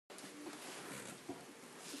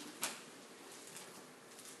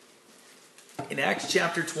In Acts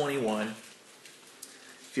chapter 21,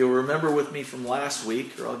 if you'll remember with me from last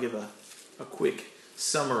week, or I'll give a quick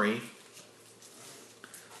summary,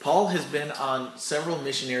 Paul has been on several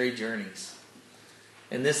missionary journeys.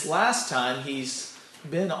 And this last time, he's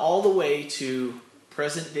been all the way to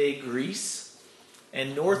present-day Greece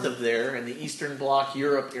and north of there in the Eastern Bloc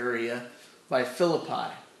Europe area by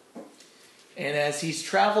Philippi. And as he's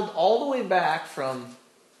traveled all the way back from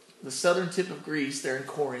the southern tip of Greece there in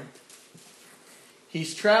Corinth,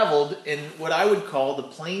 he's traveled in what I would call the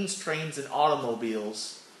planes, trains, and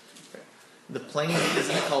automobiles. The plane,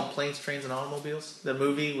 isn't it called Planes, Trains, and Automobiles? The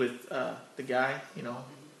movie with the guy, you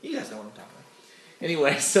guys know what I'm talking about.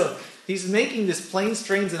 Anyway, so he's making this Planes,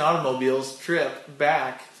 Trains, and Automobiles trip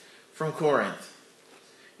back from Corinth.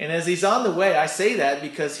 And as he's on the way, I say that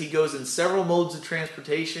because he goes in several modes of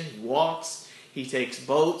transportation. He walks, he takes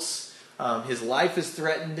boats, his life is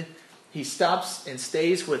threatened. He stops and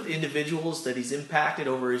stays with individuals that he's impacted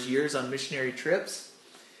over his years on missionary trips.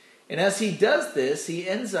 And as he does this, he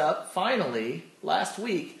ends up finally, last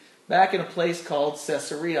week, back in a place called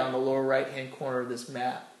Caesarea on the lower right-hand corner of this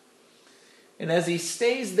map. And as he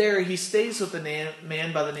stays there, he stays with a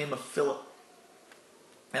man by the name of Philip.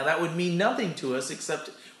 Now that would mean nothing to us except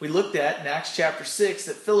we looked at in Acts chapter 6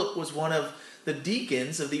 that Philip was one of the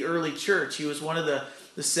deacons of the early church. He was one of the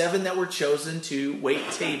 7 that were chosen to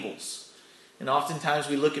wait tables. And oftentimes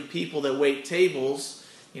we look at people that wait tables,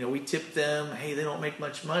 we tip them, hey, they don't make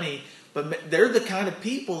much money. But they're the kind of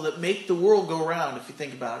people that make the world go round, if you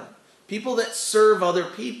think about it. People that serve other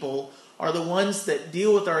people are the ones that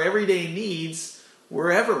deal with our everyday needs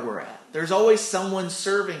wherever we're at. There's always someone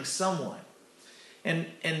serving someone. And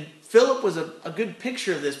Philip was a good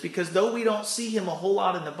picture of this because though we don't see him a whole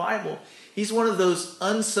lot in the Bible, he's one of those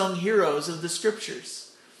unsung heroes of the Scriptures.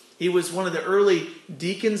 He was one of the early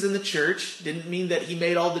deacons in the church. Didn't mean that he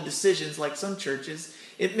made all the decisions like some churches.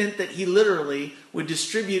 It meant that he literally would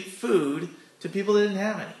distribute food to people that didn't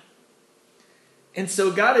have any. And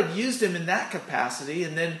so God had used him in that capacity,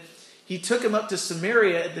 and then he took him up to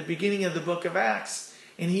Samaria at the beginning of the book of Acts,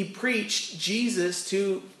 and he preached Jesus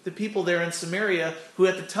to the people there in Samaria who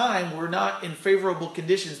at the time were not in favorable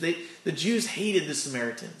conditions. The Jews hated the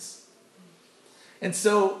Samaritans. And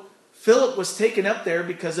so Philip was taken up there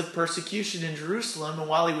because of persecution in Jerusalem, and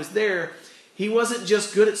while he was there, he wasn't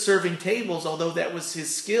just good at serving tables, although that was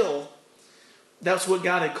his skill. That's what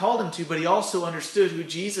God had called him to, but he also understood who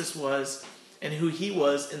Jesus was and who he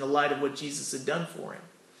was in the light of what Jesus had done for him.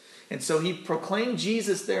 And so he proclaimed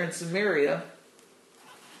Jesus there in Samaria,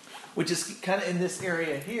 which is kind of in this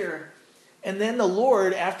area here. And then the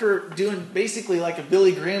Lord, after doing basically like a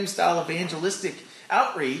Billy Graham style evangelistic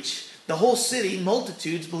outreach, the whole city,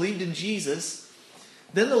 multitudes believed in Jesus.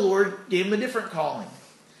 Then the Lord gave him a different calling.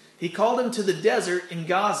 He called him to the desert in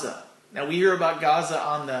Gaza. Now we hear about Gaza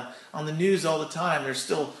on the news all the time. There's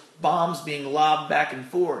still bombs being lobbed back and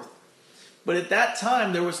forth. But at that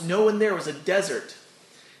time, there was no one there. It was a desert.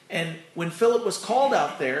 And when Philip was called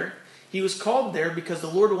out there, he was called there because the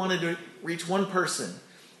Lord wanted to reach one person.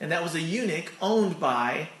 And that was a eunuch owned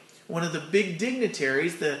by one of the big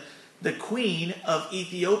dignitaries, the queen of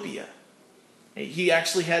Ethiopia. He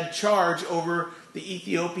actually had charge over the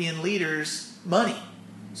Ethiopian leaders' money.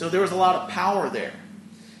 So there was a lot of power there.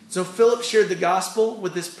 So Philip shared the gospel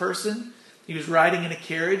with this person. He was riding in a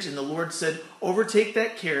carriage, and the Lord said, overtake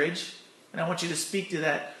that carriage, and I want you to speak to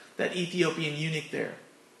that Ethiopian eunuch there.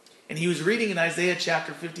 And he was reading in Isaiah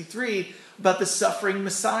chapter 53 about the suffering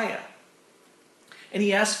Messiah. And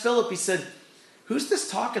he asked Philip, he said, who's this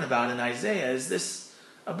talking about in Isaiah?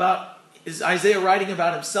 Is Isaiah writing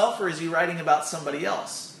about himself, or is he writing about somebody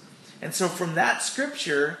else? And so from that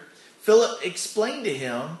scripture, Philip explained to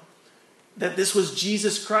him that this was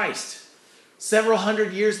Jesus Christ. Several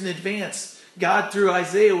hundred years in advance, God through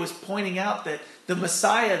Isaiah was pointing out that the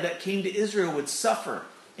Messiah that came to Israel would suffer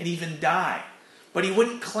and even die. But he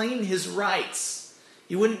wouldn't claim his rights.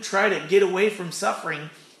 He wouldn't try to get away from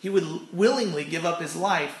suffering. He would willingly give up his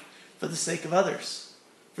life for the sake of others,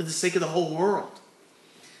 for the sake of the whole world.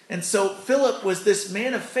 And so Philip was this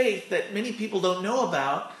man of faith that many people don't know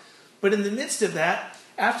about. But in the midst of that,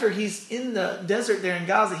 after he's in the desert there in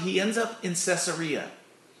Gaza, he ends up in Caesarea.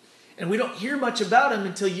 And we don't hear much about him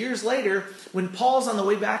until years later, when Paul's on the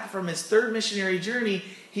way back from his 3rd missionary journey.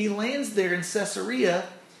 He lands there in Caesarea,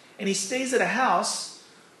 and he stays at a house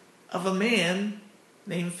of a man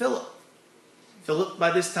named Philip. Philip,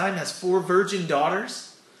 by this time, has 4 virgin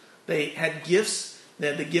daughters. They had gifts. They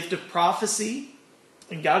had the gift of prophecy,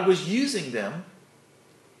 and God was using them.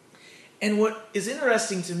 And what is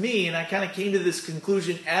interesting to me, and I kind of came to this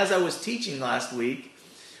conclusion as I was teaching last week,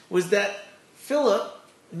 was that Philip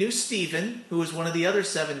knew Stephen, who was one of the other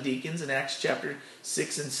 7 deacons in Acts chapter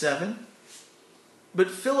 6 and 7. But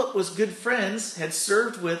Philip was good friends, had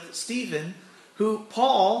served with Stephen, who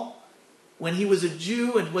Paul, when he was a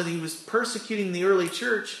Jew and when he was persecuting the early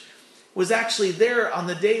church, was actually there on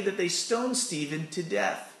the day that they stoned Stephen to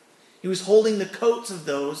death. He was holding the coats of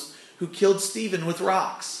those who killed Stephen with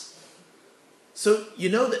rocks. So you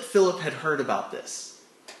know that Philip had heard about this.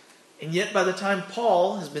 And yet by the time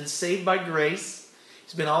Paul has been saved by grace,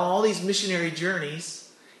 he's been on all these missionary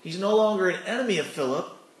journeys, he's no longer an enemy of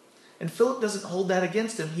Philip. And Philip doesn't hold that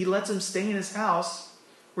against him. He lets him stay in his house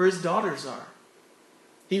where his daughters are.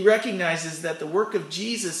 He recognizes that the work of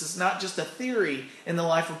Jesus is not just a theory in the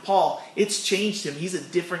life of Paul. It's changed him. He's a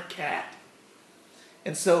different cat.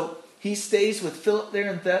 And so he stays with Philip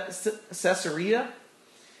there in Caesarea.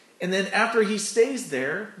 And then after he stays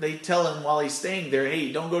there, they tell him while he's staying there,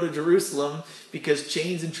 hey, don't go to Jerusalem because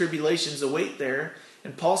chains and tribulations await there.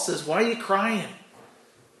 And Paul says, why are you crying?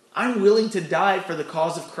 I'm willing to die for the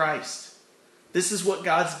cause of Christ. This is what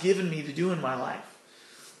God's given me to do in my life.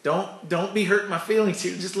 Don't be hurting my feelings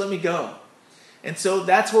here. Just let me go. And so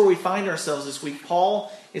that's where we find ourselves this week.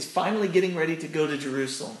 Paul is finally getting ready to go to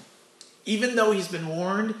Jerusalem. Even though he's been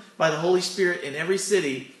warned by the Holy Spirit in every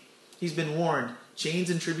city, he's been warned, chains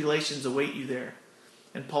and tribulations await you there.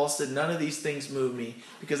 And Paul said, none of these things move me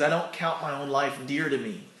because I don't count my own life dear to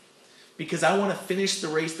me. Because I want to finish the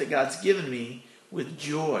race that God's given me with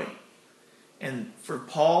joy. And for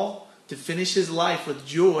Paul to finish his life with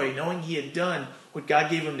joy, knowing he had done what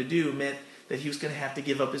God gave him to do, meant that he was going to have to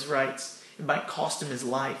give up his rights. It might cost him his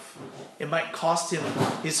life. It might cost him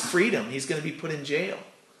his freedom. He's going to be put in jail.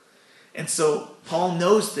 And so Paul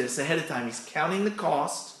knows this ahead of time. He's counting the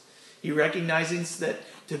cost. He recognizes that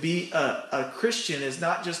to be a Christian is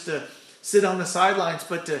not just to sit on the sidelines,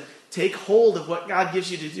 but to take hold of what God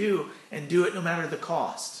gives you to do and do it no matter the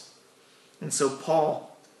cost. And so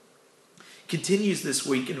Paul continues this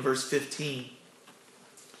week in verse 15.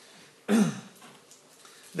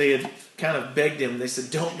 They had kind of begged him. They said,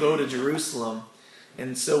 don't go to Jerusalem.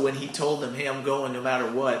 And so when he told them, hey, I'm going no matter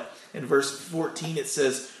what, in verse 14 it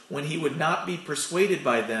says, when he would not be persuaded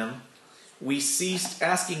by them, we ceased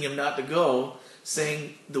asking him not to go,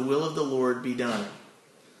 saying, the will of the Lord be done.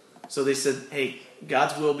 So they said, hey,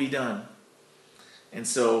 God's will be done. And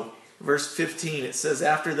so verse 15, it says,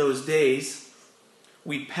 after those days,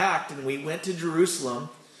 we packed and we went to Jerusalem,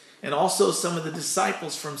 and also some of the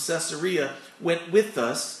disciples from Caesarea went with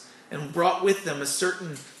us and brought with them a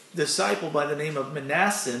certain disciple by the name of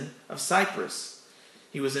Manasseh of Cyprus.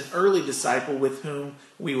 He was an early disciple with whom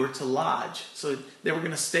we were to lodge. So they were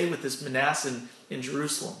going to stay with this Manasseh in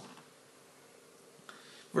Jerusalem.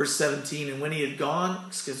 Verse 17, and when he had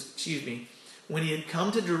come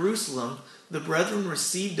to Jerusalem, the brethren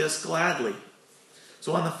received us gladly.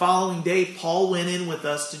 So on the following day, Paul went in with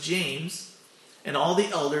us to James, and all the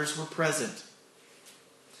elders were present.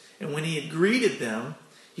 And when he had greeted them,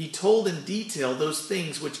 he told in detail those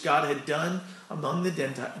things which God had done among the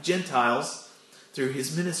Gentiles through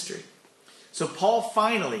his ministry. So Paul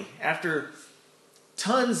finally, after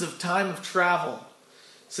tons of time of travel,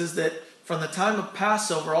 says that from the time of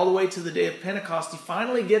Passover all the way to the day of Pentecost, he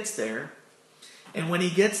finally gets there. And when he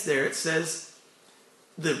gets there, it says,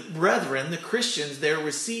 the brethren, the Christians there,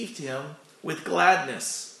 received him with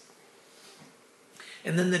gladness.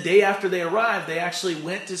 And then the day after they arrived, they actually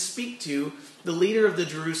went to speak to the leader of the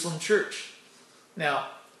Jerusalem church. Now,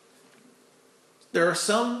 there are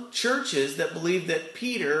some churches that believe that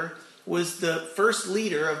Peter was the first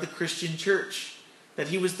leader of the Christian church, that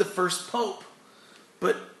he was the first pope.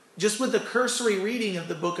 But just with the cursory reading of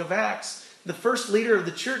the book of Acts, the first leader of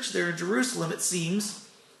the church there in Jerusalem, it seems,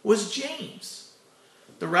 was James,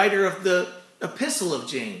 the writer of the Epistle of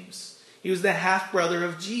James. He was the half-brother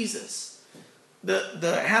of Jesus.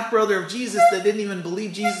 The half-brother of Jesus that didn't even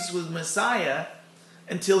believe Jesus was Messiah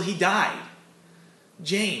until he died.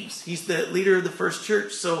 James, he's the leader of the first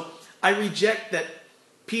church. So I reject that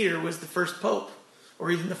Peter was the first pope or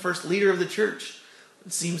even the first leader of the church.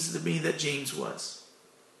 It seems to me that James was.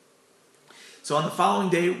 So on the following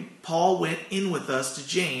day, Paul went in with us to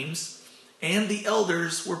James, and the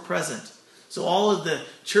elders were present. So all of the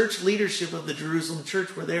church leadership of the Jerusalem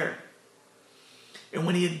church were there. And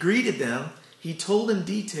when he had greeted them, he told in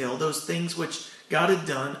detail those things which God had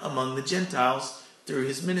done among the Gentiles through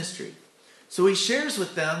his ministry. So he shares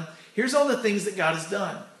with them, here's all the things that God has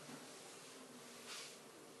done.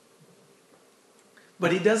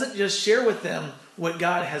 But he doesn't just share with them what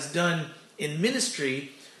God has done in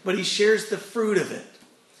ministry, but he shares the fruit of it.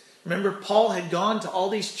 Remember, Paul had gone to all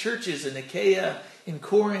these churches in Achaia, in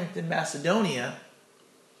Corinth, in Macedonia,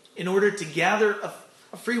 in order to gather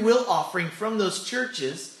a free will offering from those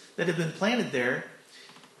churches that had been planted there.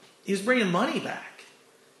 He was bringing money back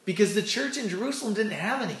because the church in Jerusalem didn't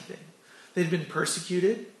have anything. They'd been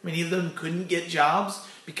persecuted. Many of them couldn't get jobs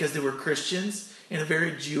because they were Christians in a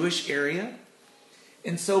very Jewish area.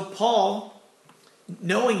 And so Paul,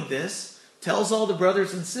 knowing this, tells all the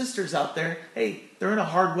brothers and sisters out there, hey, they're in a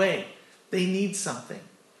hard way. They need something.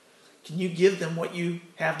 Can you give them what you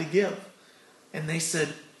have to give? And they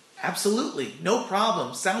said, absolutely, no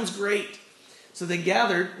problem, sounds great. So they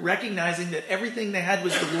gathered, recognizing that everything they had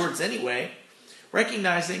was the Lord's anyway,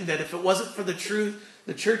 recognizing that if it wasn't for the truth,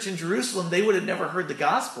 the church in Jerusalem, they would have never heard the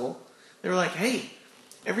gospel. They were like, hey,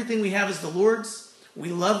 everything we have is the Lord's. We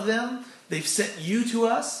love them. They've sent you to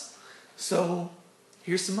us. So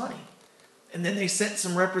here's some money. And then they sent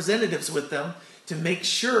some representatives with them to make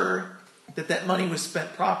sure that that money was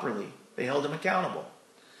spent properly. They held them accountable.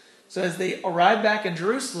 So as they arrive back in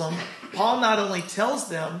Jerusalem, Paul not only tells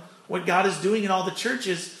them what God is doing in all the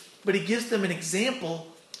churches, but he gives them an example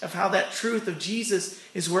of how that truth of Jesus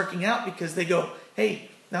is working out, because they go, hey,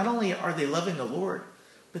 not only are they loving the Lord,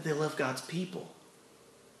 but they love God's people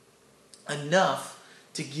enough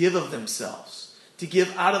to give of themselves, to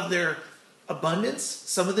give out of their abundance.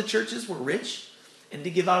 Some of the churches were rich, and to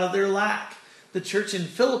give out of their lack. The church in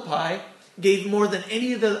Philippi gave more than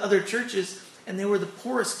any of the other churches, and they were the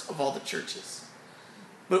poorest of all the churches.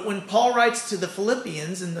 But when Paul writes to the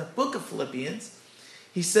Philippians in the book of Philippians,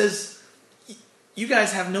 he says, you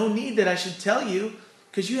guys have no need that I should tell you,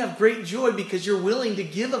 because you have great joy because you're willing to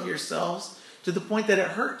give of yourselves to the point that it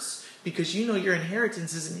hurts, because you know your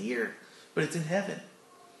inheritance isn't here, but it's in heaven.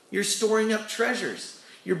 You're storing up treasures.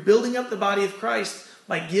 You're building up the body of Christ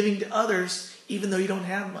by giving to others even though you don't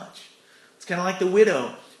have much. It's kind of like the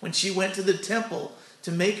widow when she went to the temple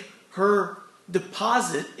to make her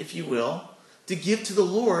deposit, if you will, to give to the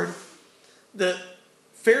Lord. The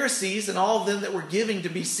Pharisees and all of them that were giving to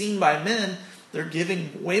be seen by men, they're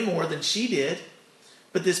giving way more than she did.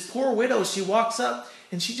 But this poor widow, she walks up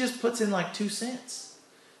and she just puts in like 2 cents.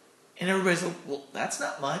 And everybody's like, well, that's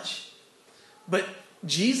not much. But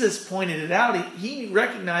Jesus pointed it out. He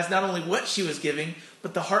recognized not only what she was giving,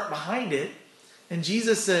 but the heart behind it. And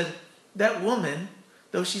Jesus said, that woman,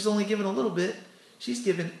 though she's only given a little bit, she's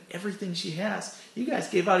given everything she has. You guys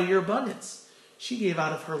gave out of your abundance. She gave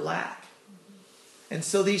out of her lack. And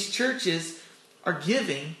so these churches are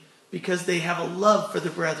giving because they have a love for the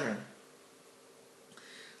brethren.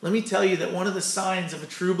 Let me tell you that one of the signs of a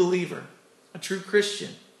true believer, a true Christian,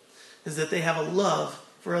 is that they have a love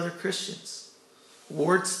for other Christians.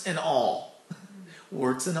 Warts and all.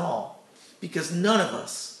 Warts and all. Because none of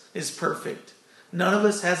us is perfect. None of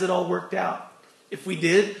us has it all worked out. If we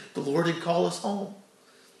did, the Lord would call us home.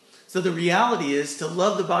 So the reality is, to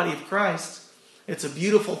love the body of Christ, it's a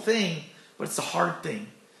beautiful thing, but it's a hard thing,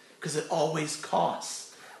 because it always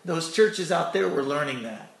costs. Those churches out there were learning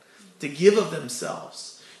that. To give of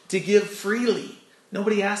themselves. To give freely.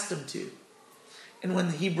 Nobody asked them to. And when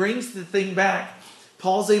he brings the thing back,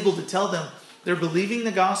 Paul's able to tell them they're believing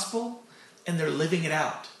the gospel and they're living it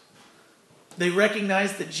out. They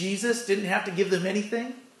recognize that Jesus didn't have to give them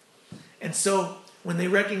anything. And so when they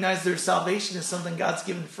recognize their salvation is something God's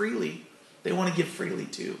given freely, they want to give freely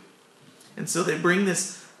too. And so they bring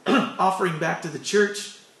this offering back to the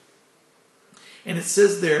church. And it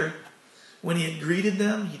says there, when he had greeted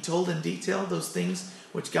them, he told in detail those things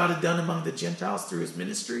which God had done among the Gentiles through his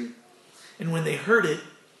ministry. And when they heard it,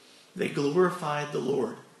 they glorified the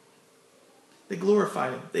Lord. They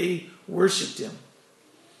glorified him. They worshiped him.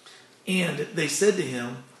 And they said to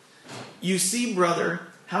him, you see, brother,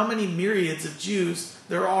 how many myriads of Jews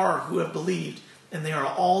there are who have believed, and they are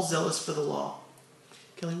all zealous for the law.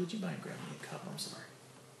 Kelly, would you mind grabbing me a cup? I'm sorry.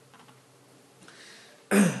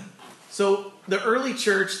 So the early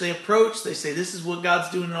church, they approach, they say, this is what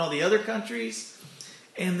God's doing in all the other countries.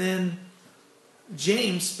 And then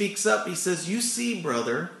James speaks up. He says, you see,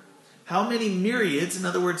 brother, how many myriads, in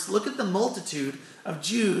other words, look at the multitude of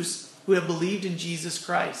Jews who have believed in Jesus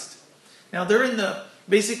Christ. Now they're in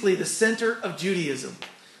basically the center of Judaism.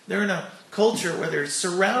 They're in a culture where they're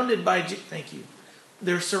surrounded by,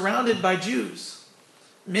 they're surrounded by Jews.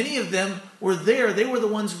 Many of them were there. They were the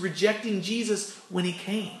ones rejecting Jesus when he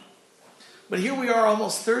came. But here we are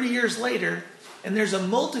almost 30 years later, and there's a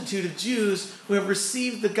multitude of Jews who have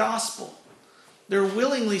received the gospel. They're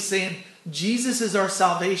willingly saying, Jesus is our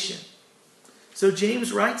salvation. So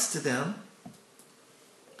James writes to them,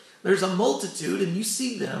 there's a multitude, and you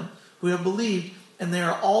see them, who have believed, and they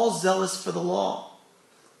are all zealous for the law.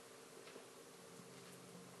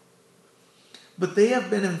 But they have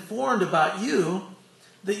been informed about you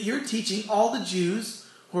that you're teaching all the Jews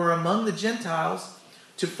who are among the Gentiles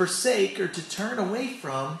to forsake or to turn away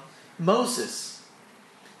from Moses,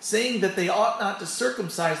 saying that they ought not to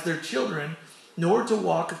circumcise their children, nor to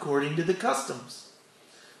walk according to the customs.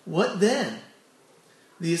 What then?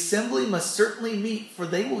 The assembly must certainly meet, for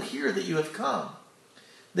they will hear that you have come.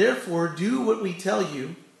 Therefore, do what we tell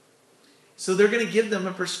you. So they're going to give them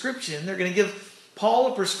a prescription. They're going to give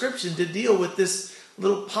Paul a prescription to deal with this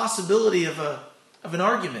little possibility of an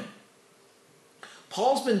argument.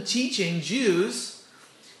 Paul's been teaching Jews,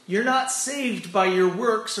 you're not saved by your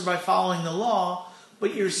works or by following the law,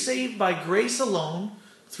 but you're saved by grace alone,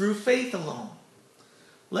 through faith alone.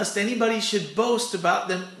 Lest anybody should boast about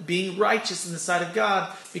them being righteous in the sight of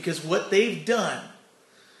God because what they've done.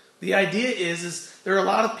 The idea is there are a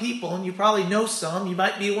lot of people, and you probably know some, you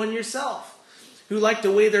might be one yourself, who like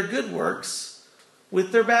to weigh their good works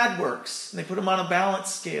with their bad works. And they put them on a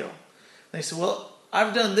balance scale. And they say, well,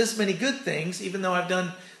 I've done this many good things, even though I've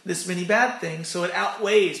done this many bad things, so it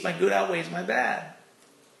outweighs, my good outweighs my bad.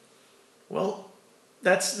 Well,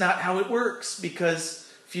 that's not how it works, because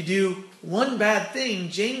if you do one bad thing,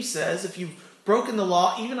 James says, if you've broken the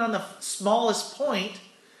law, even on the smallest point,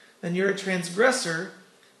 then you're a transgressor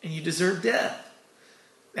and you deserve death.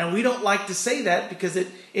 Now, we don't like to say that because it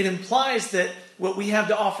implies that what we have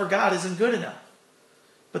to offer God isn't good enough.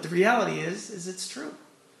 But the reality is it's true.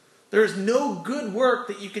 There is no good work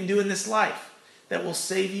that you can do in this life that will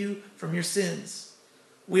save you from your sins.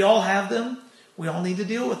 We all have them. We all need to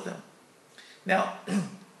deal with them. Now,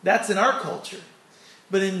 that's in our culture.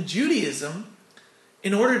 But in Judaism,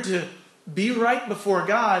 in order to be right before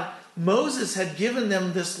God, Moses had given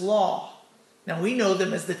them this law. Now, we know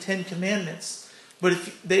them as the 10 Commandments. But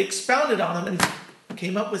if they expounded on them and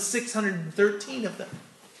came up with 613 of them.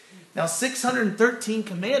 Now, 613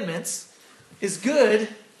 commandments is good,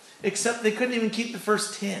 except they couldn't even keep the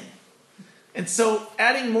first 10. And so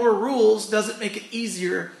adding more rules doesn't make it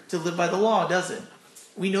easier to live by the law, does it?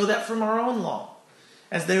 We know that from our own law.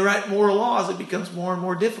 As they write more laws, it becomes more and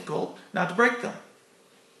more difficult not to break them.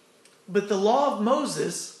 But the law of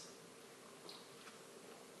Moses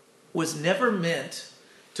was never meant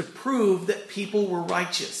to prove that people were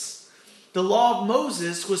righteous. The law of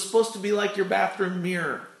Moses was supposed to be like your bathroom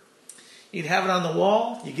mirror. You'd have it on the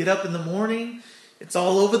wall. You get up in the morning. It's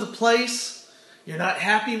all over the place. You're not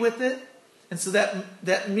happy with it. And so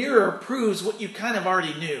that mirror proves what you kind of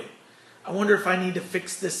already knew. I wonder if I need to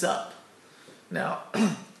fix this up. Now,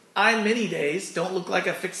 I many days don't look like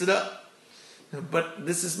I fix it up. But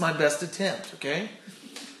this is my best attempt, okay?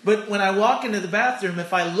 But when I walk into the bathroom,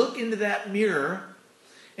 if I look into that mirror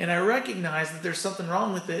and I recognize that there's something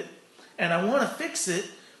wrong with it and I want to fix it,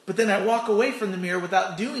 but then I walk away from the mirror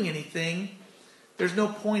without doing anything, there's no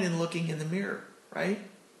point in looking in the mirror, right?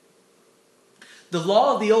 The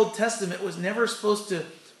law of the Old Testament was never supposed to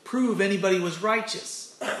prove anybody was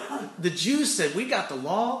righteous. The Jews said, we got the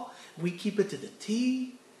law, we keep it to the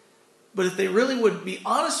T. But if they really would be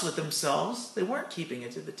honest with themselves, they weren't keeping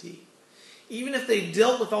it to the T. Even if they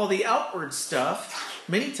dealt with all the outward stuff,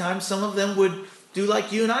 many times some of them would do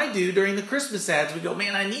like you and I do during the Christmas ads. We go,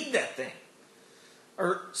 man, I need that thing.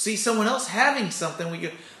 Or see someone else having something, we go,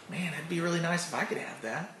 man, it'd be really nice if I could have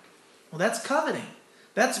that. Well, that's coveting.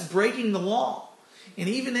 That's breaking the law. And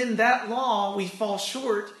even in that law, we fall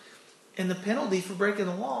short. And the penalty for breaking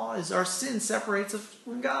the law is our sin separates us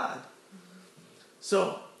from God.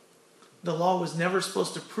 So, the law was never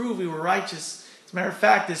supposed to prove we were righteous. As a matter of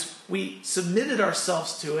fact, as we submitted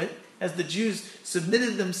ourselves to it, as the Jews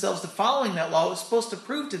submitted themselves to following that law, it was supposed to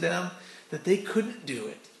prove to them that they couldn't do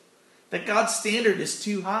it. That God's standard is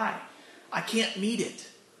too high. I can't meet it.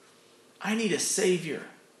 I need a Savior.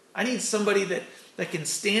 I need somebody that can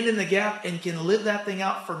stand in the gap and can live that thing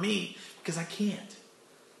out for me, because I can't.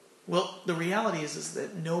 Well, the reality is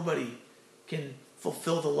that nobody can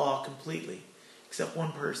fulfill the law completely except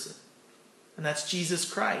one person. And that's Jesus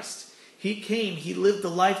Christ. He came, he lived the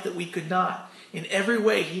life that we could not. In every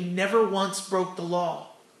way, he never once broke the law.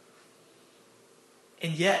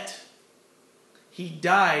 And yet, he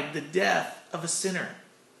died the death of a sinner.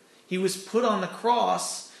 He was put on the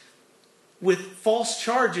cross with false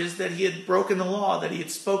charges that he had broken the law, that he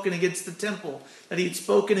had spoken against the temple, that he had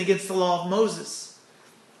spoken against the law of Moses.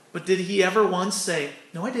 But did he ever once say,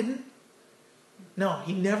 no, I didn't? No,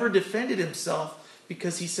 he never defended himself,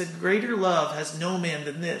 because he said, greater love has no man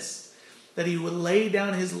than this, that he would lay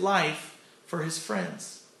down his life for his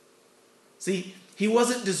friends. See, he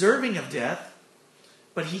wasn't deserving of death,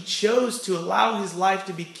 but he chose to allow his life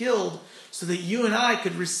to be killed so that you and I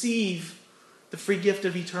could receive the free gift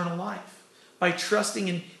of eternal life by trusting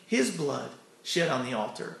in his blood shed on the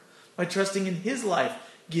altar, by trusting in his life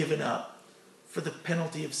given up for the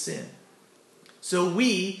penalty of sin. So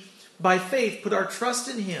we, by faith, put our trust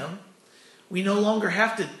in him. We no longer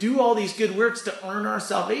have to do all these good works to earn our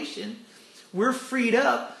salvation. We're freed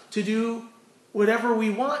up to do whatever we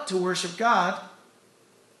want to worship God.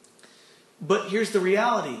 But here's the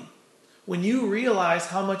reality. When you realize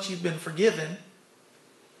how much you've been forgiven,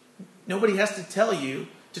 nobody has to tell you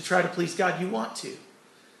to try to please God. You want to.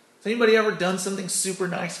 Has anybody ever done something super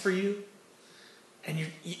nice for you? And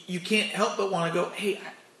you can't help but want to go, hey,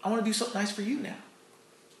 I want to do something nice for you now.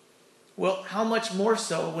 Well, how much more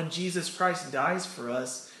so when Jesus Christ dies for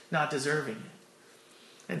us, not deserving it?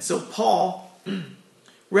 And so Paul,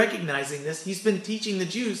 recognizing this, he's been teaching the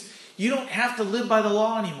Jews, you don't have to live by the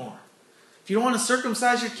law anymore. If you don't want to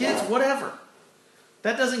circumcise your kids, whatever.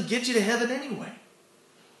 That doesn't get you to heaven anyway.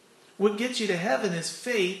 What gets you to heaven is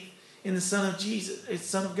faith in the Son of Jesus, the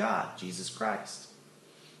Son of God, Jesus Christ.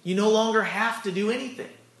 You no longer have to do anything.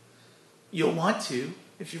 You'll want to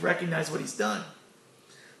if you recognize what he's done.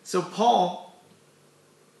 So Paul,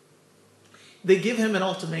 they give him an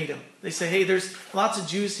ultimatum. They say, hey, there's lots of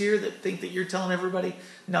Jews here that think that you're telling everybody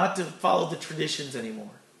not to follow the traditions anymore.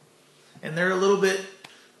 And they're a little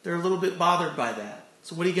bit bothered by that.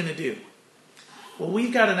 So what are you going to do? Well,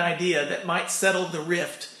 we've got an idea that might settle the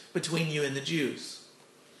rift between you and the Jews.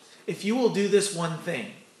 If you will do this one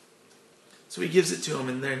thing. So he gives it to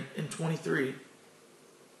them in 23.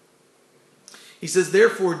 He says,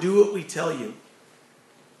 therefore, do what we tell you.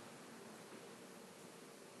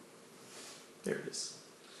 There it is.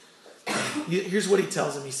 Here's what he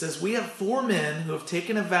tells them. He says, we have 4 men who have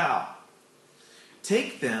taken a vow.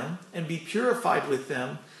 Take them and be purified with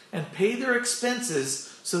them and pay their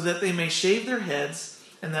expenses so that they may shave their heads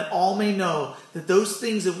and that all may know that those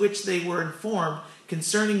things of which they were informed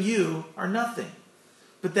concerning you are nothing,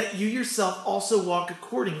 but that you yourself also walk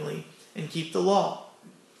accordingly and keep the law.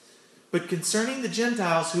 But concerning the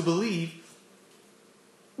Gentiles who believe,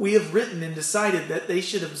 we have written and decided that they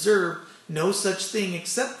should observe no such thing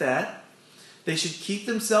except that they should keep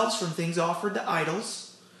themselves from things offered to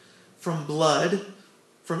idols, from blood,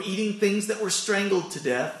 from eating things that were strangled to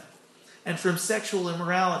death, and from sexual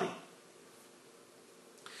immorality.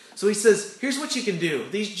 So he says, here's what you can do.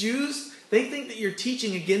 These Jews, they think that you're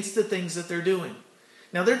teaching against the things that they're doing.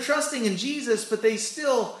 Now they're trusting in Jesus, but they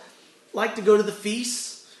still like to go to the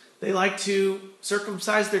feasts. They like to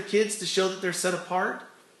circumcise their kids to show that they're set apart.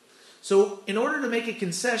 So in order to make a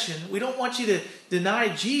concession, we don't want you to deny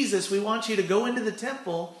Jesus. We want you to go into the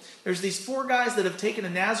temple. There's these 4 guys that have taken a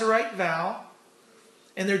Nazirite vow,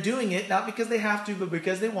 and they're doing it not because they have to, but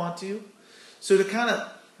because they want to. So to kind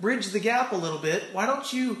of bridge the gap a little bit, why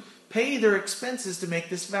don't you pay their expenses to make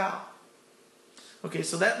this vow? Okay,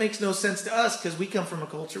 so that makes no sense to us because we come from a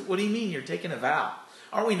culture. What do you mean you're taking a vow?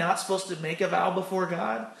 Aren't we not supposed to make a vow before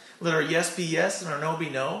God? Let our yes be yes and our no be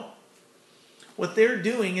no? What they're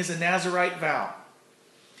doing is a Nazirite vow.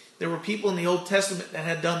 There were people in the Old Testament that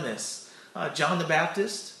had done this. John the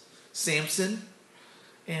Baptist, Samson,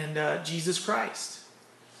 and Jesus Christ.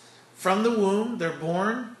 From the womb, they're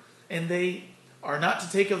born, and they are not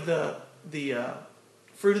to take of the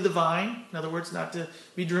fruit of the vine. In other words, not to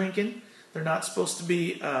be drinking. They're not supposed to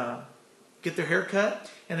be get their hair cut,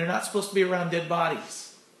 and they're not supposed to be around dead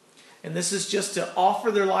bodies. And this is just to offer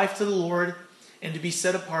their life to the Lord and to be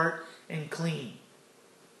set apart and clean.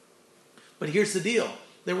 But here's the deal.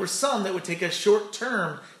 There were some that would take a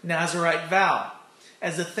short-term Nazirite vow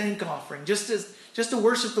as a thank offering, just to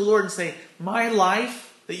worship the Lord and say, my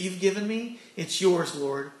life that you've given me, it's yours,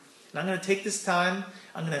 Lord. And I'm going to take this time,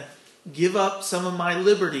 I'm going to give up some of my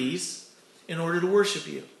liberties in order to worship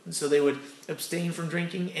you. And so they would abstain from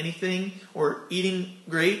drinking anything or eating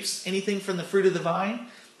grapes, anything from the fruit of the vine.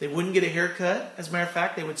 They wouldn't get a haircut. As a matter of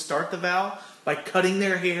fact, they would start the vow by cutting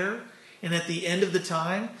their hair. And at the end of the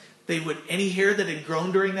time, any hair that had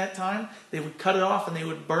grown during that time, they would cut it off and they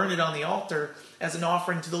would burn it on the altar as an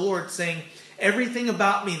offering to the Lord, saying, everything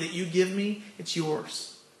about me that you give me, it's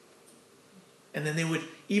yours. And then they would,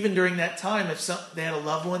 even during that time, if they had a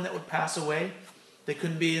loved one that would pass away, they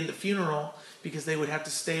couldn't be in the funeral because they would have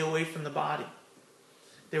to stay away from the body.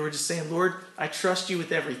 They were just saying, Lord, I trust you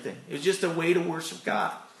with everything. It was just a way to worship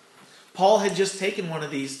God. Paul had just taken one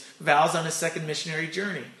of these vows on his second missionary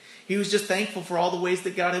journey. He was just thankful for all the ways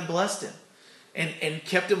that God had blessed him and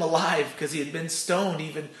kept him alive because he had been stoned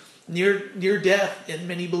even near death, and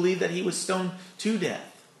many believe that he was stoned to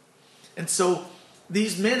death. And so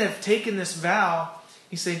these men have taken this vow.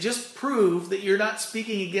 He's saying, just prove that you're not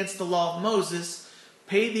speaking against the law of Moses.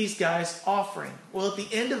 Pay these guys offering. Well, at the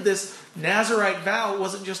end of this Nazirite vow, it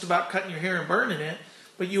wasn't just about cutting your hair and burning it,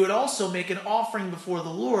 but you would also make an offering before the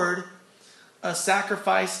Lord, a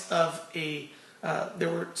sacrifice of a There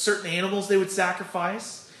were certain animals they would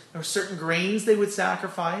sacrifice. There were certain grains they would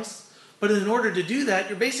sacrifice. But in order to do that,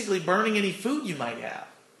 you're basically burning any food you might have.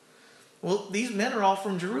 Well, these men are all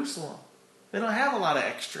from Jerusalem. They don't have a lot of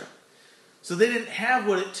extra. So they didn't have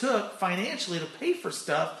what it took financially to pay for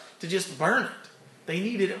stuff to just burn it. They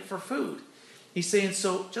needed it for food. He's saying,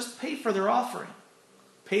 so just pay for their offering.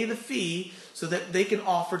 Pay the fee so that they can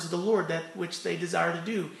offer to the Lord that which they desire to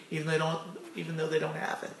do, even though they don't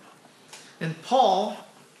have it. And Paul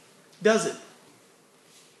does it.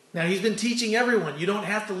 Now, he's been teaching everyone, you don't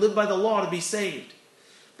have to live by the law to be saved.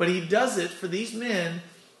 But he does it for these men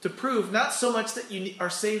to prove not so much that you are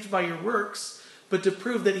saved by your works, but to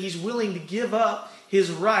prove that he's willing to give up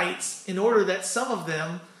his rights in order that some of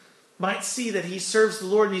them might see that he serves the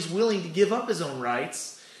Lord and he's willing to give up his own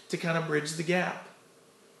rights to kind of bridge the gap.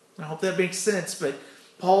 I hope that makes sense, but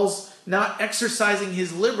Paul's not exercising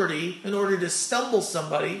his liberty in order to stumble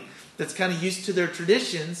somebody that's kind of used to their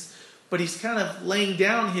traditions, but he's kind of laying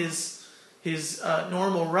down his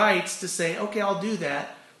normal rights to say, okay, I'll do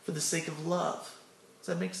that for the sake of love. Does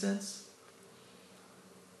that make sense?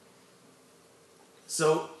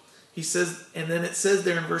 So he says, and then it says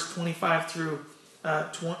there in verse 25 through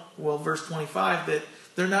verse 25 that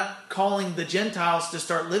they're not calling the Gentiles to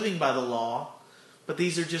start living by the law, but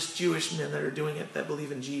these are just Jewish men that are doing it that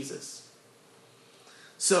believe in Jesus.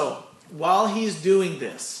 So while he's doing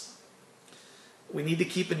this, we need to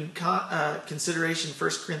keep in consideration 1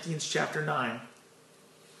 Corinthians chapter 9,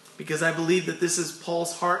 because I believe that this is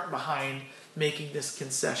Paul's heart behind making this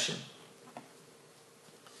concession.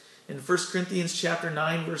 In 1 Corinthians chapter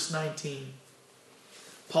 9, verse 19,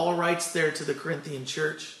 Paul writes there to the Corinthian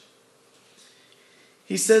church.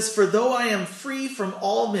 He says, "For though I am free from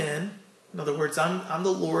all men," in other words, I'm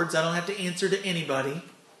the Lord's, I don't have to answer to anybody.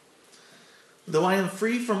 "Though I am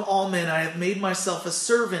free from all men, I have made myself a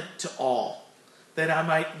servant to all, that I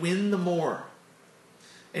might win the more.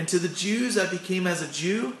 And to the Jews I became as a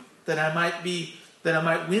Jew, that I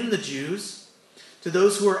might win the Jews. To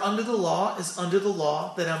those who are under the law as under the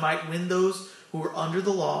law, that I might win those who are under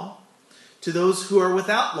the law. To those who are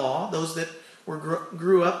without law, those that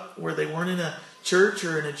grew up where they weren't in a church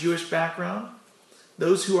or in a Jewish background.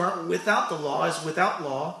 Those who aren't without the law as without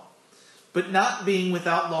law, but not being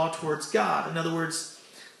without law towards God." In other words,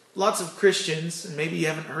 lots of Christians, and maybe you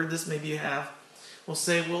haven't heard this, maybe you have, will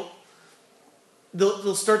say, well,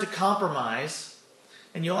 they'll start to compromise.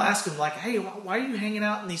 And you'll ask them, like, hey, why are you hanging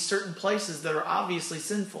out in these certain places that are obviously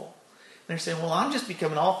sinful? And they're saying, well, I'm just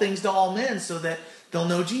becoming all things to all men so that they'll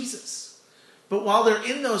know Jesus. But while they're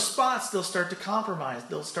in those spots, they'll start to compromise.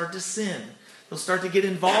 They'll start to sin. They'll start to get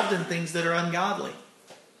involved in things that are ungodly.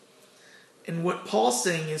 And what Paul's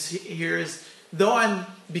saying here is, though I'm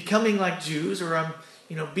becoming like Jews, or I'm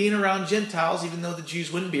being around Gentiles, even though the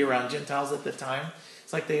Jews wouldn't be around Gentiles at the time.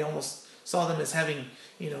 It's like they almost saw them as having,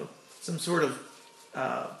 some sort of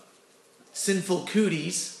sinful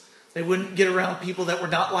cooties. They wouldn't get around people that were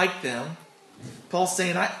not like them. Paul's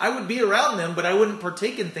saying, I would be around them, but I wouldn't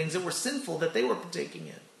partake in things that were sinful that they were partaking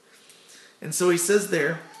in. And so he says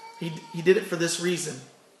there, he did it for this reason,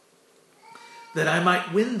 that I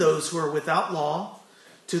might win those who are without law.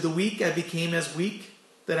 To the weak I became as weak,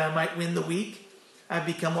 that I might win the weak. I have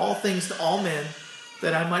become all things to all men,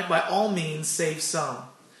 that I might by all means save some.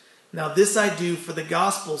 Now this I do for the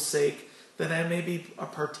gospel's sake, that I may be a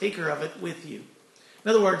partaker of it with you. In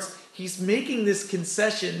other words, he's making this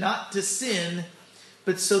concession not to sin,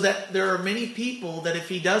 but so that there are many people that if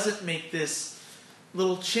he doesn't make this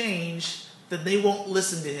little change, then they won't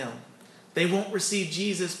listen to him. They won't receive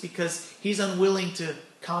Jesus because he's unwilling to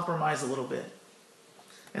compromise a little bit.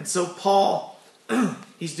 And so Paul,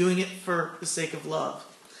 he's doing it for the sake of love.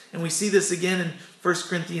 And we see this again in 1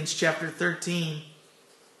 Corinthians chapter 13.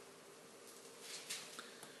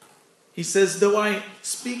 He says, "Though I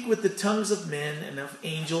speak with the tongues of men and of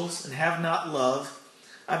angels and have not love,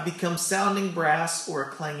 I've become sounding brass or a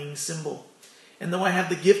clanging cymbal. And though I have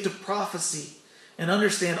the gift of prophecy and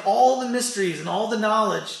understand all the mysteries and all the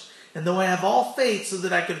knowledge, and though I have all faith so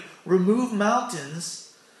that I could remove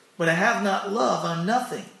mountains, but I have not love, I'm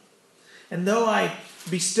nothing. And though I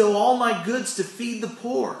bestow all my goods to feed the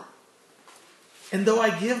poor, and though I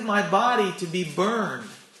give my body to be burned,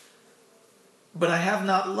 but I have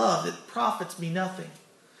not love, it profits me nothing.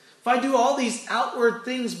 If I do all these outward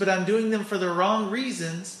things, but I'm doing them for the wrong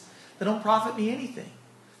reasons, they don't profit me anything.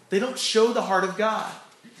 They don't show the heart of God."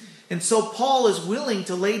 And so Paul is willing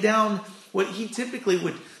to lay down what he typically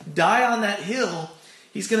would die on that hill.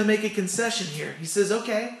 He's going to make a concession here. He says,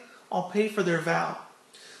 okay, I'll pay for their vow.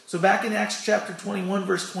 So back in Acts chapter 21,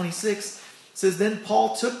 verse 26, it says, "Then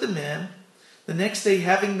Paul took the men, The next day,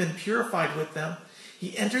 having been purified with them,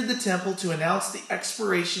 he entered the temple to announce the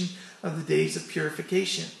expiration of the days of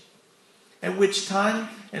purification, at which time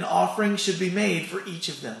an offering should be made for each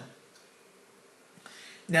of them.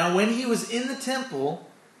 Now when he was in the temple,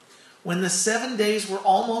 when the 7 days were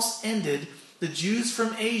almost ended, the Jews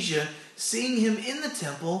from Asia, seeing him in the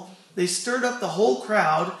temple, they stirred up the whole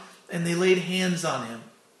crowd and they laid hands on him.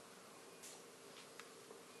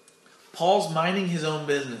 Paul's minding his own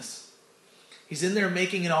business. He's in there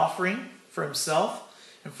making an offering for himself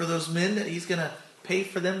and for those men that he's going to pay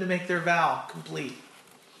for them to make their vow complete.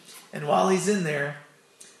 And while he's in there,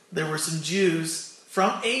 there were some Jews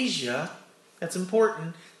from Asia. That's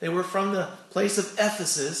important. They were from the place of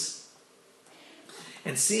Ephesus.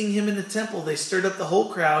 And seeing him in the temple, they stirred up the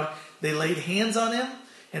whole crowd. They laid hands on him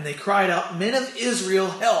and they cried out, "Men of Israel,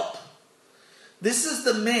 help! This is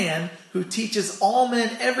the man who teaches all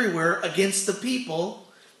men everywhere against the people,"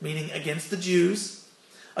 meaning against the Jews,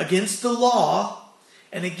 "against the law,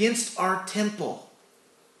 and against our temple."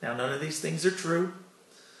 Now, none of these things are true,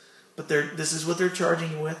 but this is what they're charging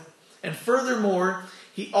him with. "And furthermore,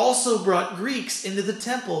 he also brought Greeks into the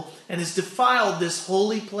temple and has defiled this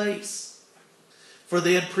holy place." For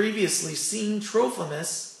they had previously seen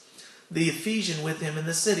Trophimus, the Ephesian, with him in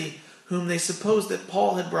the city, whom they supposed that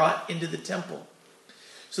Paul had brought into the temple.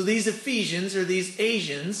 So these Ephesians, or these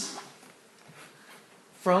Asians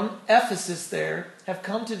from Ephesus there, have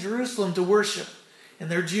come to Jerusalem to worship. And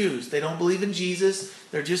they're Jews. They don't believe in Jesus.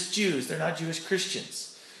 They're just Jews. They're not Jewish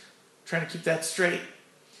Christians. I'm trying to keep that straight.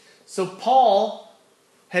 So Paul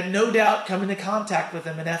had no doubt come into contact with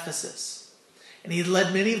them in Ephesus. And he had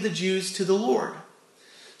led many of the Jews to the Lord.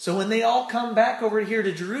 So when they all come back over here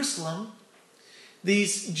to Jerusalem,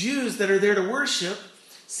 these Jews that are there to worship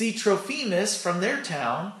see Trophimus from their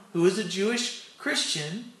town, who is a Jewish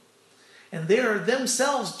Christian, and they are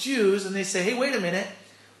themselves Jews, and they say, "Hey, wait a minute.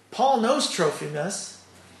 Paul knows Trophimus.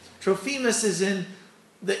 Trophimus is in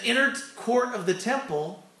the inner court of the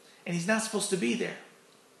temple, and he's not supposed to be there."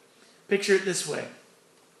 Picture it this way.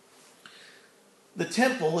 The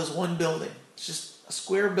temple is one building. It's just a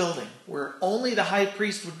square building where only the high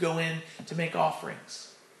priest would go in to make offerings.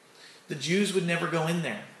 The Jews would never go in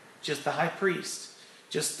there. Just the high priest.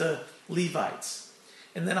 Just the Levites.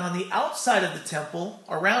 And then on the outside of the temple,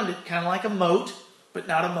 around it, kind of like a moat, but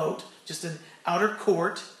not a moat, just an outer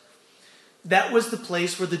court, that was the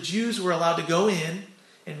place where the Jews were allowed to go in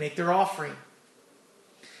and make their offering.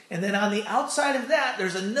 And then on the outside of that,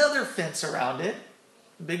 there's another fence around it,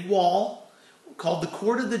 a big wall, called the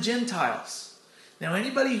Court of the Gentiles. Now,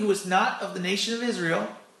 anybody who was not of the nation of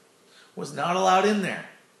Israel was not allowed in there.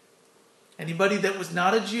 Anybody that was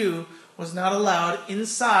not a Jew was not allowed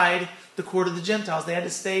inside the Court of the Gentiles. They had to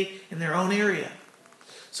stay in their own area.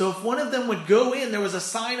 So if one of them would go in, there was a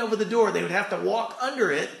sign over the door. They would have to walk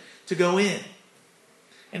under it to go in.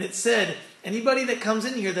 And it said, anybody that comes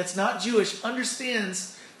in here that's not Jewish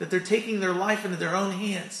understands that they're taking their life into their own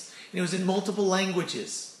hands. And it was in multiple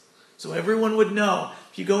languages. So everyone would know,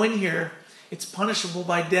 if you go in here, it's punishable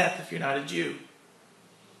by death if you're not a Jew.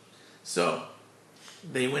 So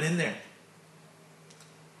they went in there.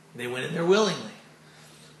 They went in there willingly.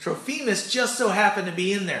 Trophimus just so happened to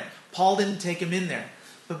be in there. Paul didn't take him in there.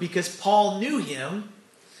 But because Paul knew him,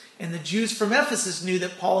 and the Jews from Ephesus knew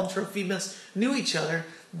that Paul and Trophimus knew each other,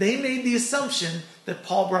 they made the assumption that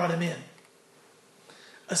Paul brought him in.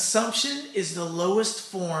 Assumption is the lowest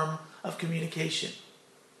form of communication.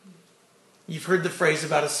 You've heard the phrase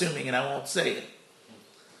about assuming, and I won't say it.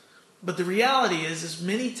 But the reality is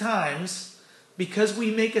many times, because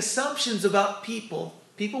we make assumptions about people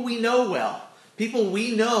we know well, people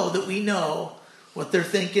we know that we know what they're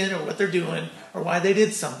thinking or what they're doing or why they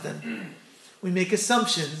did something, we make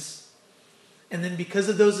assumptions, and then because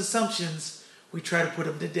of those assumptions, we try to put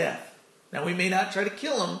them to death. Now, we may not try to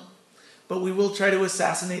kill them, but we will try to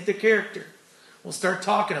assassinate their character. We'll start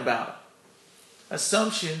talking about it.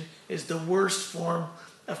 Assumption is the worst form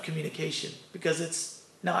of communication because it's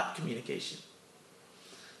not communication.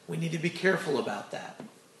 We need to be careful about that.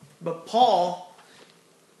 But Paul,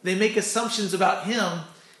 they make assumptions about him,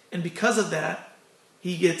 and because of that,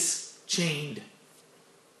 he gets chained.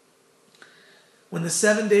 When the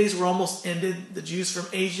 7 days were almost ended, the Jews from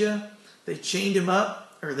Asia, they chained him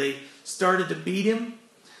up, or they started to beat him.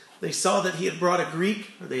 They saw that he had brought a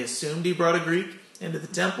Greek, or they assumed he brought a Greek, into the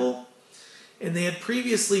temple. And they had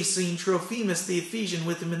previously seen Trophimus the Ephesian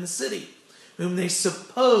with him in the city, whom they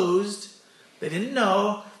supposed, they didn't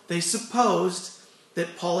know, they supposed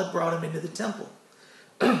that Paul had brought him into the temple.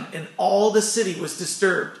 And all the city was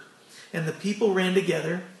disturbed, and the people ran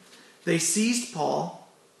together. They seized Paul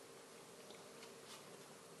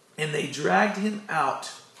And they dragged him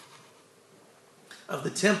out of the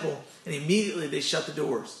temple, and immediately they shut the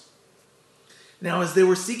doors. Now, as they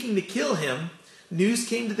were seeking to kill him, news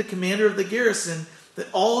came to the commander of the garrison that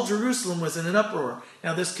all Jerusalem was in an uproar.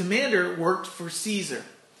 Now, this commander worked for Caesar.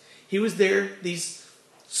 He was there, these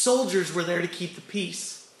soldiers were there to keep the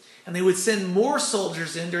peace. And they would send more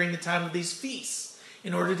soldiers in during the time of these feasts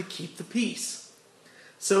in order to keep the peace.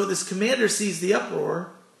 So this commander sees the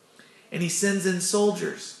uproar, and he sends in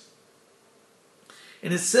soldiers.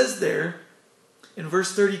 And it says there, in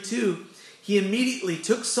verse 32, he immediately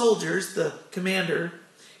took soldiers, the commander,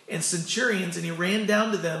 and centurions, and he ran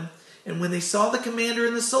down to them. And when they saw the commander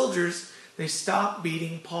and the soldiers, they stopped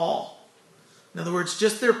beating Paul. In other words,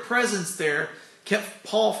 just their presence there kept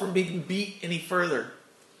Paul from being beat any further.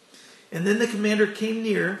 And then the commander came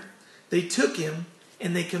near. They took him,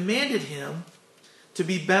 and they commanded him to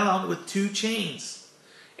be bound with 2 chains.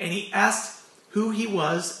 And he asked who he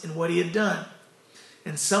was and what he had done.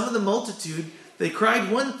 And some of the multitude, they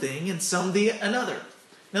cried one thing, and some another.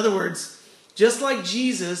 In other words, just like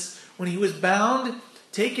Jesus, when he was bound,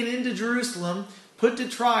 taken into Jerusalem, put to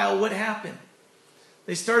trial, what happened?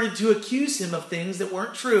 They started to accuse him of things that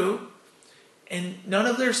weren't true, and none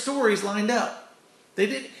of their stories lined up.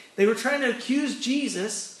 They were trying to accuse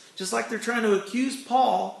Jesus, just like they're trying to accuse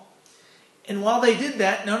Paul, and while they did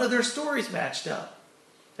that, none of their stories matched up.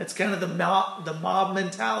 That's kind of the mob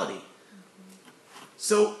mentality.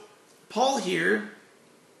 So Paul here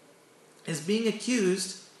is being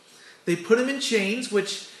accused. They put him in chains,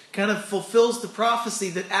 which kind of fulfills the prophecy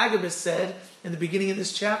that Agabus said in the beginning of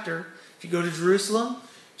this chapter. If you go to Jerusalem,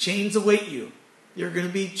 chains await you. You're going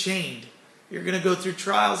to be chained. You're going to go through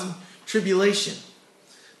trials and tribulation.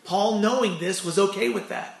 Paul, knowing this, was okay with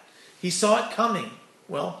that. He saw it coming.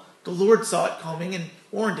 Well, the Lord saw it coming and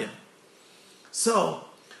warned him. So,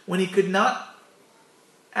 when he could not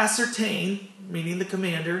ascertain, meaning the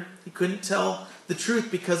commander, he couldn't tell the truth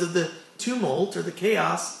because of the tumult or the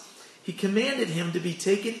chaos, he commanded him to be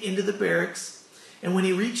taken into the barracks. And when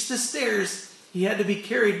he reached the stairs, he had to be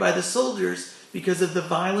carried by the soldiers because of the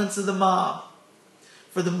violence of the mob.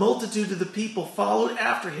 For the multitude of the people followed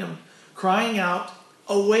after him, crying out,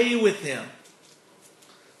 "Away with him!"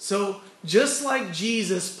 So, just like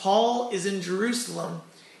Jesus, Paul is in Jerusalem,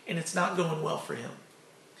 and it's not going well for him.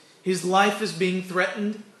 His life is being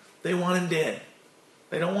threatened. They want him dead.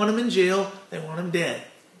 They don't want him in jail. They want him dead.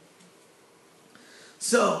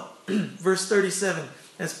 So, verse 37,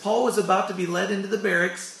 as Paul was about to be led into the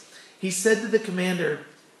barracks, he said to the commander,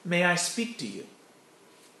 "May I speak to you?"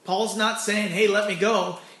 Paul's not saying, "Hey, let me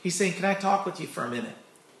go." He's saying, "Can I talk with you for a minute?"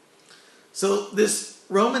 So this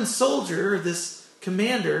Roman soldier, this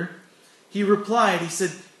commander, he replied, he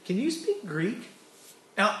said, "Can you speak Greek?"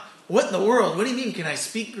 Now, what in the world? What do you mean, can I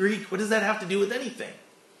speak Greek? What does that have to do with anything?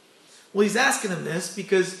 Well, he's asking him this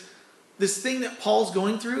because this thing that Paul's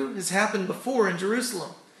going through has happened before in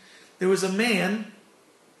Jerusalem. There was a man,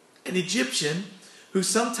 an Egyptian, who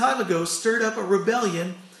some time ago stirred up a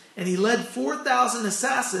rebellion, and he led 4,000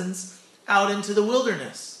 assassins out into the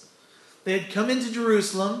wilderness. They had come into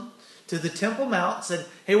Jerusalem to the Temple Mount and said,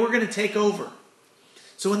 "Hey, we're going to take over."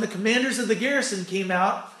 So when the commanders of the garrison came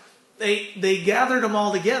out, they gathered them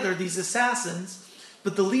all together, these assassins,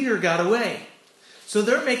 but the leader got away. So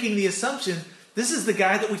they're making the assumption, this is the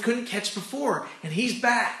guy that we couldn't catch before, and he's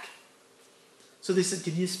back. So they said,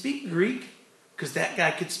 "Can you speak Greek?" Because that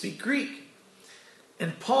guy could speak Greek.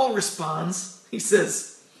 And Paul responds, he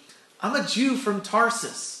says, "I'm a Jew from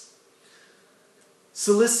Tarsus,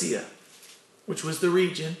 Cilicia," which was the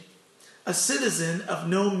region, "a citizen of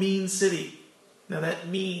no mean city." Now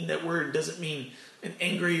that word doesn't mean an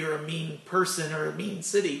angry or a mean person or a mean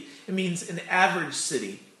city. It means an average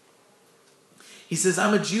city. He says,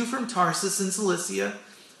 "I'm a Jew from Tarsus in Cilicia,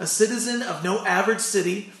 a citizen of no average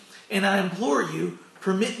city, and I implore you,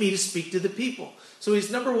 permit me to speak to the people." So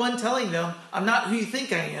he's, number one, telling them, I'm not who you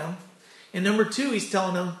think I am. And number two, he's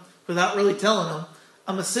telling them, without really telling them,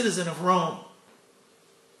 I'm a citizen of Rome.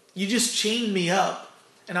 You just chained me up,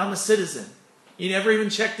 and I'm a citizen. You never even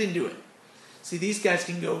checked into it. See, these guys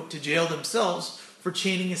can go to jail themselves for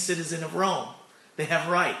chaining a citizen of Rome. They have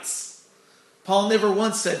rights. Paul never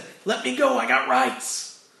once said, "Let me go, I got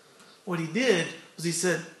rights." What he did was he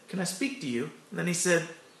said, "Can I speak to you?" And then he said,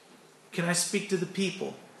 "Can I speak to the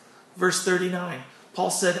people?" Verse 39,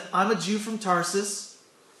 Paul said, "I'm a Jew from Tarsus,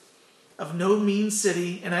 of no mean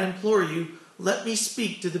city, and I implore you, let me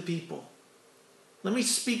speak to the people." Let me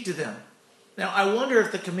speak to them. Now, I wonder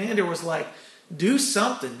if the commander was like, "Do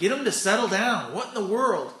something. Get them to settle down. What in the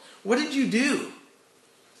world? What did you do?"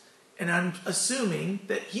 And I'm assuming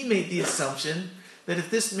that he made the assumption that if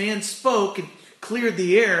this man spoke and cleared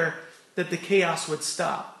the air, that the chaos would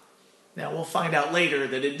stop. Now we'll find out later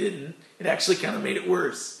that it didn't. It actually kind of made it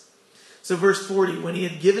worse. So verse 40, when he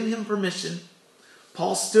had given him permission,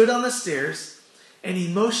 Paul stood on the stairs and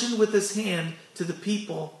he motioned with his hand to the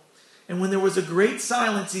people. And when there was a great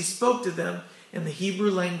silence, he spoke to them in the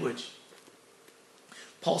Hebrew language.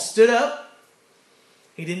 Paul stood up.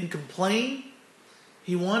 He didn't complain.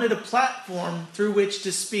 He wanted a platform through which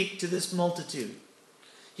to speak to this multitude.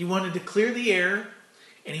 He wanted to clear the air,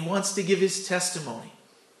 and he wants to give his testimony.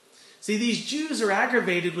 See, these Jews are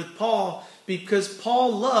aggravated with Paul because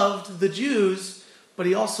Paul loved the Jews, but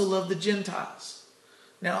he also loved the Gentiles.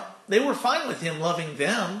 Now, they were fine with him loving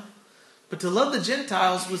them, but to love the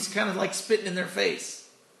Gentiles was kind of like spitting in their face.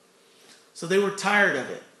 So they were tired of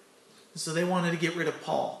it. So they wanted to get rid of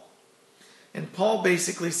Paul. And Paul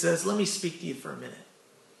basically says, let me speak to you for a minute.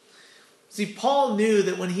 See, Paul knew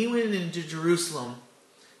that when he went into Jerusalem,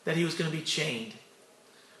 that he was going to be chained.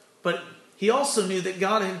 But he also knew that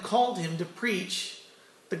God had called him to preach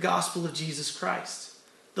the gospel of Jesus Christ,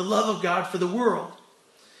 the love of God for the world.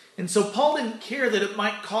 And so Paul didn't care that it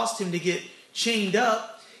might cost him to get chained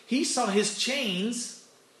up. He saw his chains,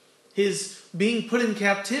 his being put in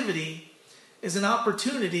captivity, as an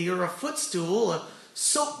opportunity or a footstool, a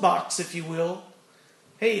soapbox, if you will.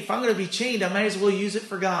 Hey, if I'm going to be chained, I might as well use it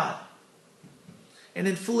for God. And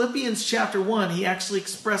in Philippians chapter 1, he actually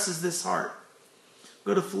expresses this heart.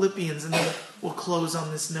 Go to Philippians and then we'll close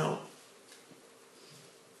on this note.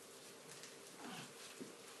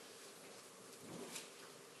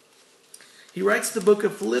 He writes the book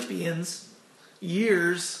of Philippians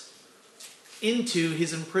years into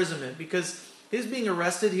his imprisonment, because his being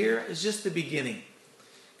arrested here is just the beginning.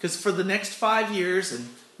 Because for the next 5 years, and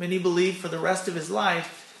many believe for the rest of his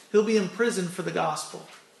life, he'll be in prison for the gospel.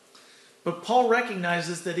 But Paul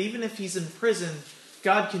recognizes that even if he's in prison,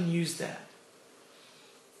 God can use that.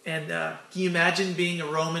 And can you imagine being a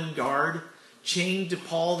Roman guard chained to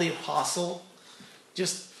Paul the apostle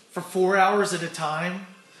just for 4 hours at a time?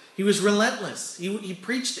 He was relentless. He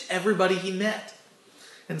preached to everybody he met.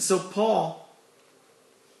 And so Paul,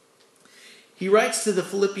 he writes to the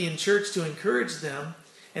Philippian church to encourage them,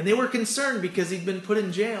 and they were concerned because he'd been put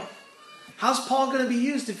in jail. How's Paul going to be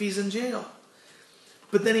used if he's in jail?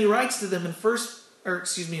 But then he writes to them in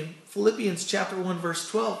Philippians chapter 1, verse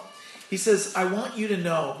 12. He says, I want you to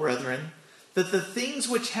know, brethren, that the things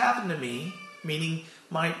which happened to me, meaning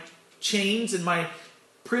my chains and my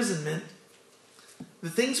imprisonment, the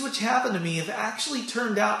things which happened to me have actually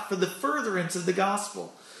turned out for the furtherance of the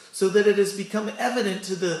gospel, so that it has become evident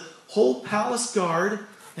to the whole palace guard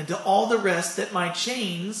and to all the rest that my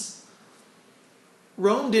chains,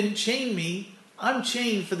 Rome didn't chain me, I'm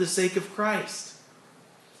chained for the sake of Christ.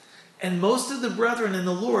 And most of the brethren in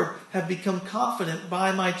the Lord have become confident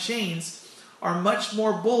by my chains, are much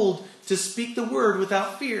more bold to speak the word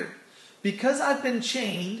without fear. Because I've been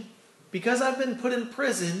chained, because I've been put in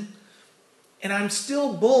prison, and I'm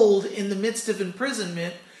still bold in the midst of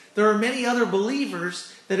imprisonment, there are many other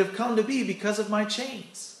believers that have come to be because of my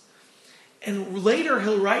chains. And later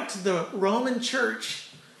he'll write to the Roman church,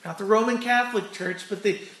 not the Roman Catholic Church, but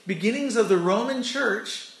the beginnings of the Roman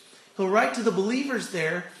church. He'll write to the believers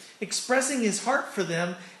there, expressing his heart for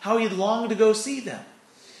them, how he'd longed to go see them.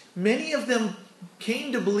 Many of them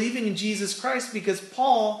came to believing in Jesus Christ because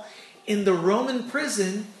Paul, in the Roman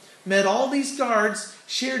prison, met all these guards,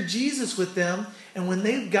 shared Jesus with them, and when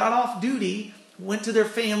they got off duty, went to their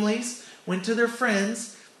families, went to their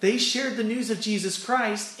friends, they shared the news of Jesus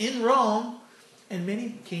Christ in Rome, and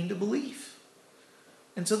many came to believe.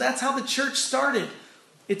 And so that's how the church started.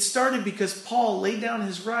 It started because Paul laid down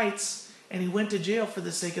his rights and he went to jail for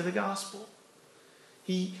the sake of the gospel.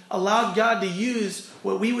 He allowed God to use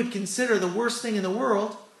what we would consider the worst thing in the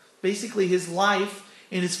world, basically his life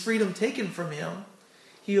and his freedom taken from him.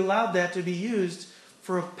 He allowed that to be used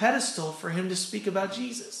for a pedestal for him to speak about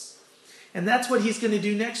Jesus. And that's what he's going to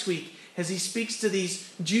do next week. As he speaks to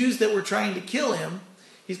these Jews that were trying to kill him,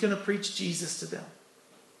 he's going to preach Jesus to them.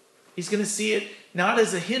 He's going to see it not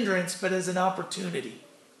as a hindrance, but as an opportunity.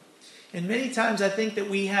 And many times I think that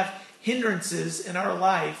we have hindrances in our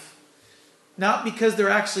life, not because they're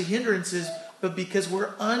actually hindrances, but because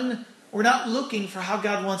we're not looking for how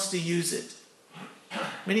God wants to use it.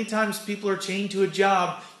 Many times people are chained to a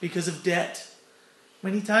job because of debt.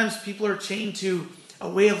 Many times people are chained to a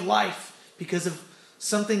way of life because of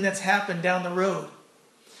something that's happened down the road.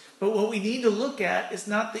 But what we need to look at is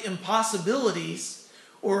not the impossibilities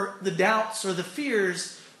or the doubts or the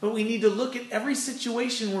fears, but we need to look at every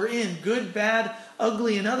situation we're in, good, bad,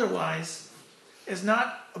 ugly, and otherwise, as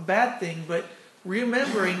not a bad thing, but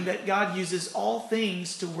remembering that God uses all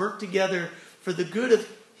things to work together for the good of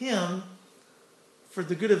him, for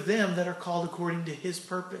the good of them that are called according to his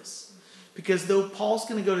purpose. Because though Paul's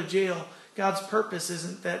going to go to jail, God's purpose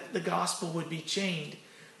isn't that the gospel would be chained.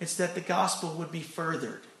 It's that the gospel would be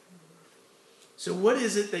furthered. So what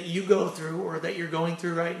is it that you go through or that you're going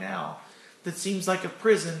through right now that seems like a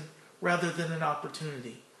prison rather than an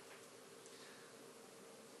opportunity?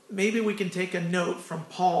 Maybe we can take a note from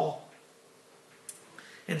Paul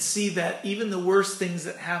and see that even the worst things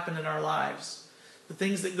that happen in our lives, the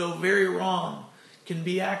things that go very wrong, can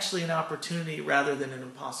be actually an opportunity rather than an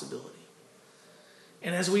impossibility.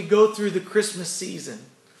 And as we go through the Christmas season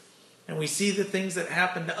and we see the things that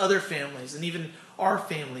happen to other families and even our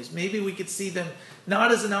families, maybe we could see them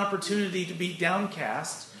not as an opportunity to be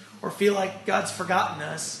downcast or feel like God's forgotten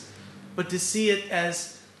us, but to see it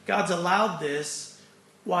as God's allowed this.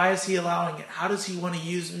 Why is he allowing it? How does he want to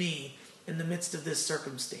use me in the midst of this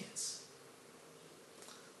circumstance?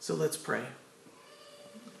 So let's pray.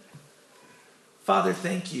 Father,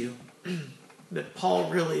 thank you that Paul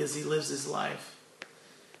really, as he lives his life,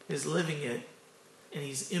 is living it, and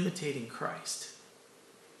he's imitating Christ.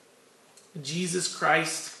 Jesus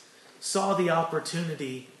Christ saw the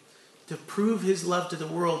opportunity to prove his love to the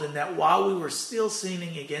world, and that while we were still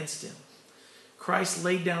sinning against him, Christ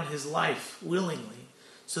laid down his life willingly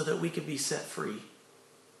so that we could be set free.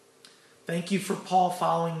 Thank you for Paul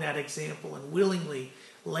following that example and willingly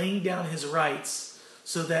laying down his rights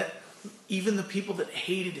so that even the people that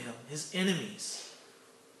hated him, his enemies,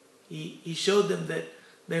 he showed them that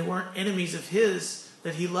they weren't enemies of his,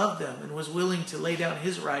 that he loved them and was willing to lay down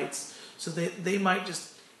his rights so that they might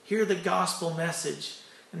just hear the gospel message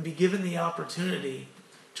and be given the opportunity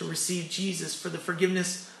to receive Jesus for the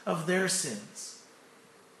forgiveness of their sins.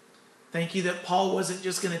 Thank you that Paul wasn't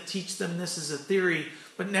just going to teach them this as a theory,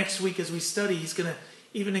 but next week as we study, he's going to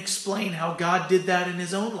even explain how God did that in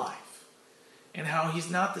his own life and how he's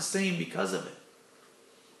not the same because of it.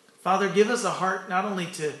 Father, give us a heart not only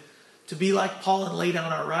to be like Paul and lay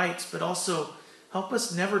down our rights, but also help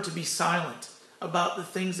us never to be silent about the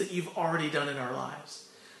things that you've already done in our lives.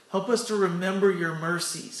 Help us to remember your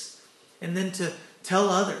mercies and then to tell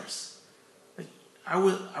others, I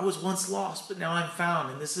was once lost, but now I'm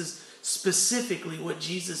found. And this is specifically what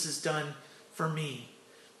Jesus has done for me.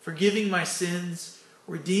 Forgiving my sins,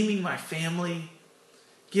 redeeming my family,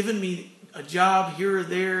 giving me a job here or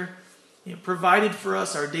there, provided for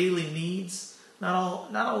us our daily needs.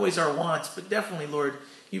 Not always our wants, but definitely, Lord,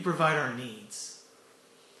 you provide our needs.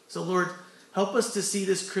 So, Lord, help us to see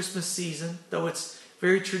this Christmas season, though it's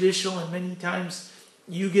very traditional and many times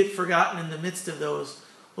you get forgotten in the midst of those.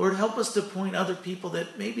 Lord, help us to point other people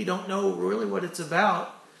that maybe don't know really what it's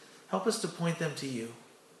about. Help us to point them to you.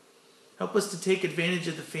 Help us to take advantage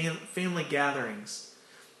of the family gatherings.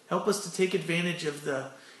 Help us to take advantage of the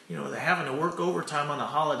having to work overtime on the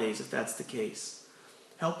holidays if that's the case.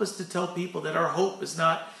 Help us to tell people that our hope is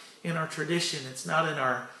not in our tradition. It's not in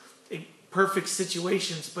our perfect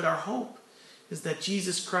situations, but our hope is that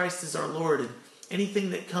Jesus Christ is our Lord, and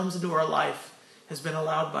anything that comes into our life has been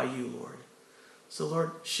allowed by you, Lord. So,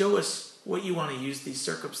 Lord, show us what you want to use these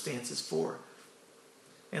circumstances for.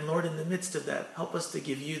 And, Lord, in the midst of that, help us to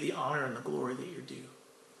give you the honor and the glory that you're due.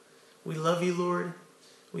 We love you, Lord.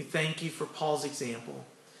 We thank you for Paul's example.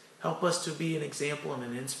 Help us to be an example and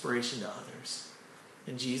an inspiration to others.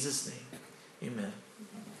 In Jesus' name, amen.